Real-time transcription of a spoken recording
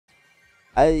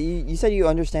You said you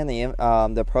understand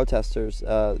the protesters.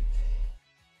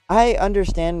 I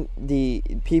understand the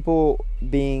people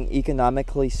being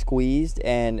economically squeezed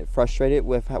and frustrated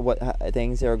with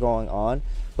things that are going on,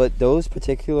 but those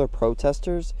particular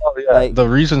protesters, Oh yeah, like, the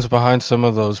reasons behind some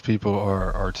of those people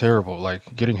are terrible,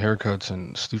 like getting haircuts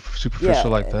and yeah,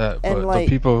 superficial like that. and But like,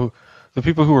 the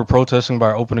people who were protesting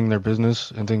by opening their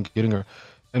business and then getting a,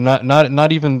 and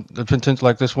not even the potential.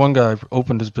 Like this one guy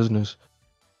opened his business,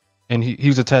 and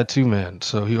he's a tattoo man,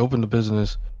 so he opened the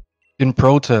business in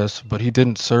protest, but he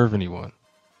didn't serve anyone.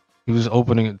 He was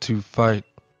opening it to fight,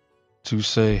 to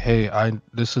say, hey, I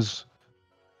this is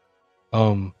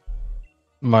um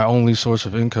my only source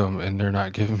of income, and they're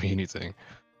not giving me anything.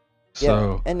 yeah,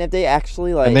 So, and if they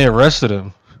actually and like, they arrested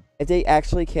him. if they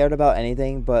actually cared about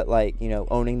anything but like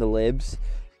owning the libs,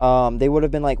 they would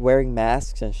have been like wearing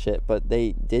masks and shit, but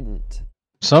they didn't.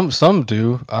 Some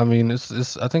do. I mean,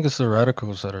 it's I think it's the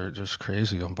radicals that are just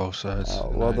crazy on both sides,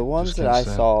 and Well, the I just ones that can't I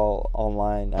stand. saw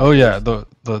online, Oh yeah, just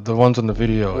the ones in the the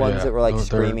video, ones yeah, that were like they're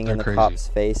screaming in they're the crazy. cops'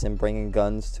 face and bringing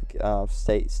guns to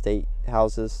state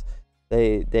houses.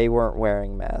 They weren't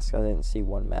wearing masks. I didn't see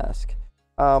one mask.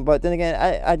 But then again,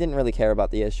 I didn't really care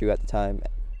about the issue at the time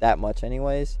that much,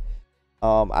 anyways.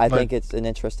 I But think it's an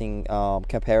interesting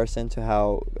comparison to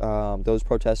how those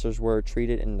protesters were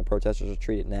treated and the protesters are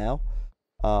treated now.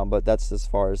 But that's as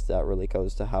far as that really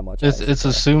goes to how much I actually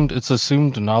care. it's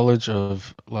assumed knowledge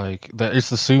of like that.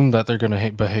 It's assumed that they're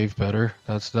gonna behave better.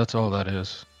 That's all that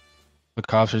is. The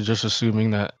cops are just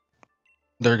assuming that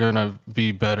they're gonna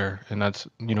be better, and that's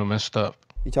messed up.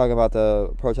 You talk about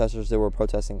the protesters that were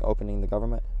protesting opening the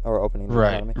government or opening the Right,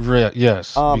 economy. right,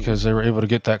 yes, Um, because they were able to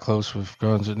get that close with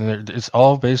guns, and it's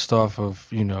all based off of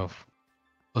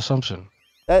assumption.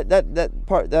 that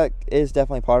part that is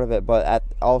definitely part of it, but at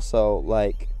also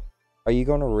like, are you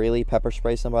going to really pepper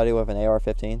spray somebody with an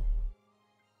AR-15?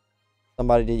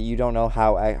 Somebody that you don't know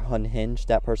how unhinged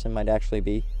that person might actually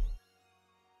be.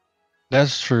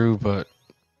 That's true, but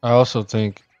I also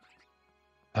think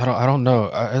I don't know.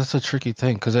 It's a tricky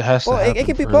thing because it has to Well, it happen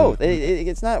can be for the both.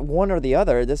 It's not one or the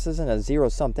other. This isn't a zero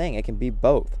sum thing. It can be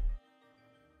both.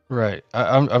 right.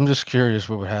 I'm just curious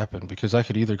what would happen because I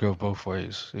could either go both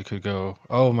ways. It could go,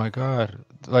 oh my God,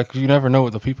 like you never know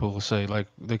what the people will say. Like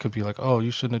they could be like, oh,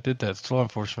 you shouldn't have did that. It's law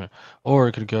enforcement, or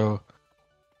it could go,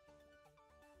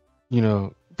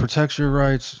 protect your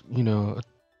rights.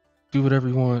 Do whatever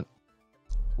you want.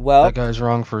 That Well, guy's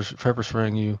wrong for pepper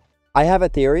spraying you. I have a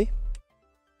theory.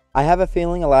 I have a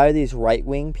feeling a lot of these right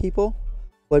wing people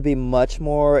would be much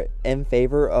more in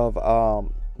favor of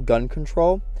gun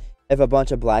control if a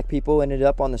bunch of black people ended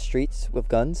up on the streets with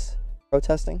guns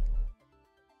protesting.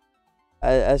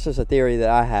 That's just a theory that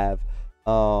I have.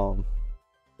 Um,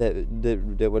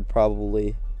 that would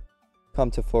probably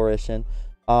come to fruition.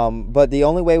 But the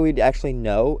only way we'd actually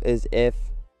know is if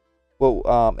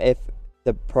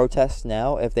the protests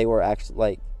now, if they were actually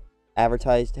like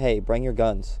advertised, hey, bring your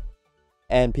guns,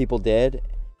 and people did,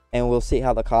 and we'll see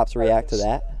how the cops react to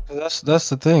that. That's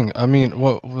the thing. I mean,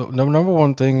 what number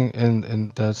one thing,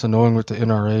 and that's annoying with the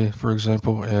NRA, for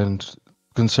example, and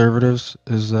conservatives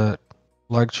is that,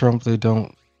 like Trump, they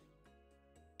don't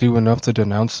do enough to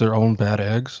denounce their own bad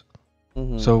eggs.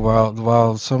 Mm-hmm. So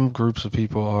while some groups of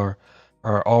people are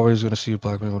always going to see a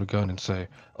black man with a gun and say,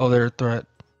 "Oh, they're a threat.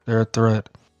 They're a threat."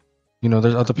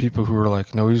 There's other people who are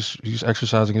like, "No, he's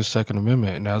exercising his Second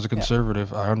Amendment." And as a Yeah.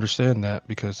 conservative, I understand that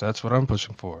because that's what I'm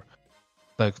pushing for.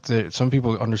 Like, some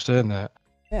people understand that.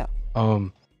 Yeah.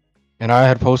 Um, And I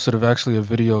had posted actually a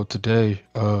video today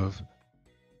of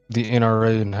the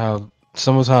NRA and how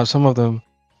some of them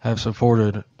have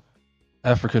supported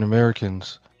African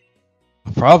Americans.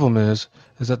 The problem is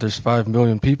that there's 5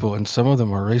 million people and some of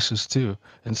them are racist too,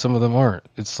 and some of them aren't.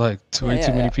 It's like Yeah. way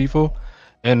too Yeah. many Yeah. people,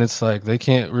 and it's like they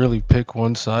can't really pick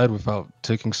one side without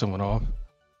taking someone off.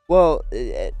 Well,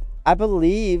 I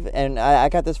believe, and I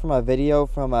got this from a video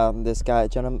from this guy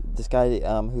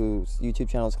whose YouTube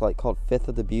channel is called Fifth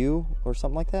of the Bew or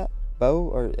something like that. Bo,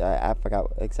 or I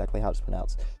forgot exactly how it's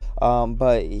pronounced.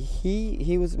 But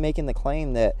he was making the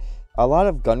claim that a lot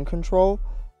of gun control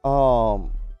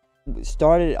um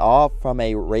started off from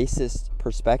a racist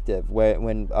perspective, where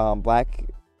when black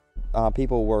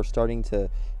people were starting to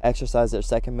exercise their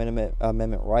Second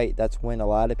Amendment right. That's when a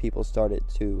lot of people started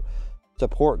to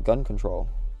support gun control.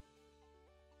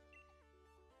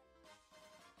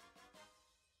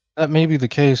 That may be the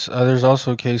case. There's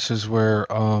also cases where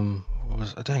what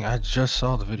was dang, I just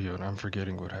saw the video and I'm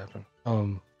forgetting what happened.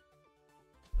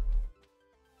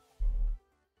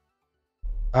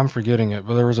 I'm forgetting it,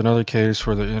 but there was another case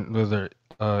where the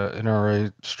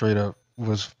NRA straight up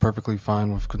was perfectly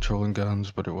fine with controlling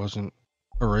guns, but it wasn't.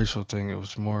 a racial thing. It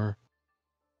was more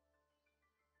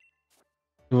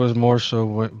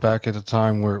so back at the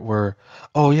time where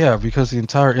oh yeah, because the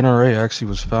entire NRA actually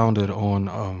was founded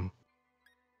on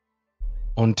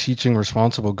teaching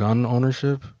responsible gun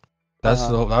ownership. Uh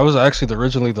huh. That was actually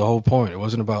originally the whole point. It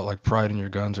wasn't about like pride in your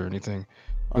guns or anything. It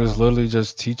Uh huh. was literally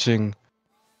just teaching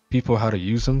people how to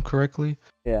use them correctly.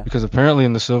 Yeah. Because apparently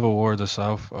in the Civil War, the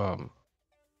South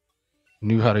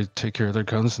knew how to take care of their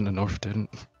guns, and the North didn't.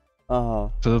 Uh huh.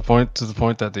 To the point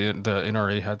that the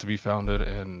NRA had to be founded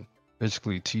and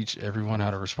basically teach everyone how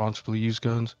to responsibly use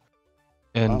guns.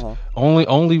 Uh And huh.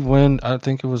 only when I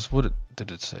think it was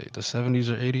did it say, the 70s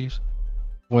or 80s,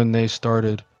 when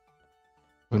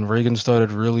when Reagan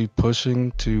started really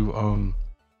pushing to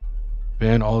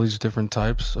ban all these different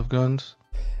types of guns,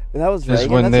 That was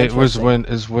Reagan. That's interesting.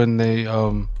 is when they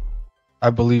I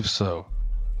believe so.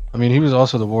 I mean, he was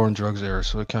also the war on drugs era,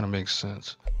 so it kind of makes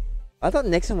sense. I thought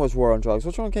Nixon was war on drugs.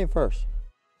 Which one came first?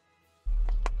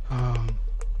 Um,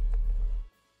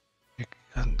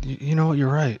 you know what?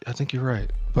 You're right. I think you're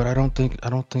right, but I don't think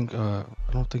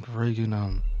Reagan.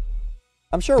 I'm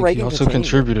I sure think he Reagan also continued it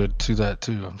contributed to that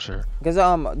too. I'm sure. because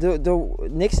the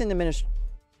Nixon administration.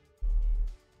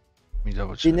 Let me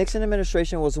double The check. Nixon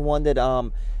administration was the one that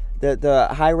the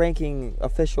high-ranking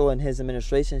official in his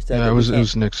administration said Yeah, that it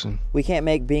was Nixon. we can't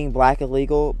make being black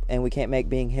illegal and we can't make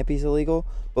being hippies illegal,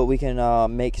 but we can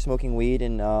make smoking weed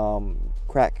and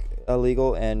crack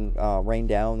illegal and rain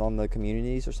down on the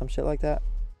communities or some shit like that.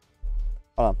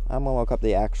 Hold on, I'm gonna look up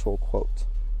the actual quote.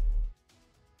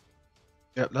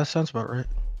 Yeah, that sounds about right.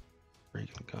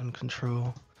 Reagan gun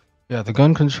control. Yeah, the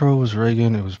gun control was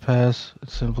Reagan. It was passed.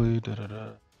 It's simply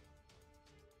the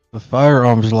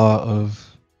firearms law of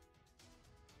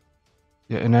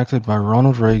enacted by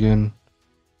Ronald Reagan.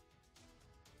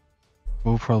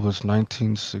 Probably was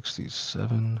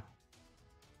 1967.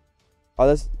 Oh,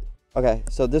 this okay.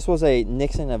 So this was a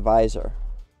Nixon advisor.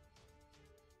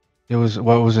 It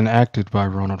was enacted by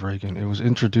Ronald Reagan. It was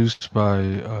introduced by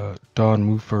Don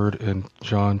Muford and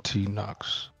John T.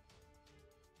 Knox,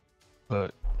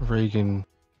 but Reagan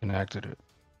enacted it.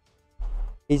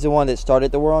 He's the one that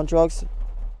started the war on drugs.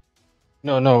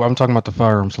 No, I'm talking about the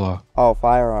firearms law. Oh,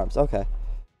 firearms. Okay.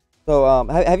 So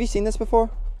have you seen this before?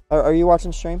 Are you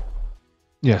watching stream?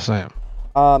 Yes, I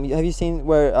am. Have you seen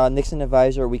where Nixon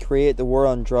advisor, we create the war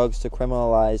on drugs to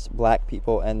criminalize black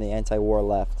people and the anti-war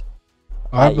left?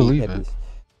 I i.e. believe hippies. it.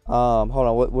 Hold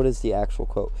on. What is the actual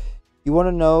quote? You want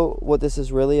to know what this is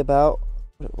really about?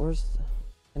 Where's?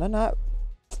 Can I not?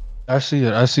 I see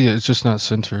it. It's just not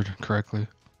centered correctly.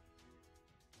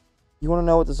 You want to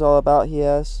know what this is all about? He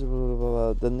asked.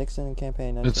 The Nixon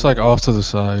campaign. It's like off to the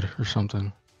side or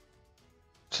something.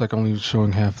 It's like only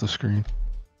showing half the screen.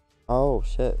 Oh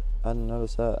shit! I didn't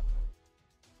notice that.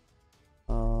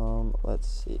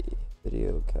 Let's see.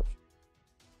 Video capture.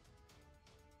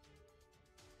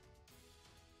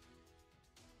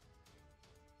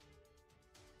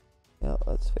 Yeah,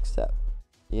 let's fix that.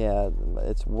 Yeah,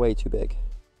 it's way too big.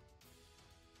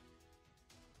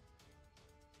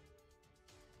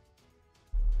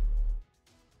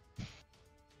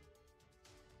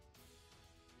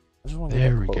 I just want to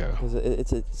There we go. because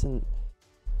it's an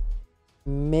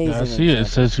amazing. Yeah, I see it. It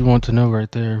says you want to know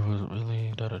right there. Was it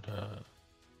really da da da?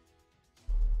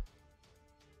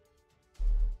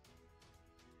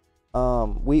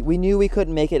 We knew we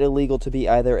couldn't make it illegal to be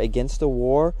either against the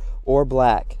war or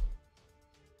black.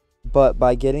 But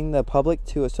by getting the public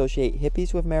to associate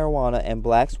hippies with marijuana and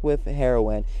blacks with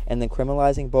heroin and then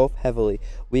criminalizing both heavily,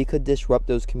 we could disrupt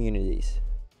those communities.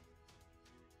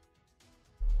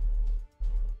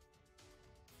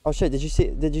 Oh shit, did you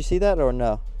see that or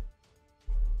no?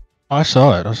 I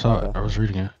saw it. I saw Okay. it. I was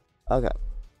reading it. Okay.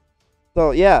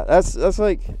 So yeah, that's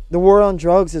like the war on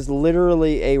drugs is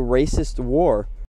literally a racist war.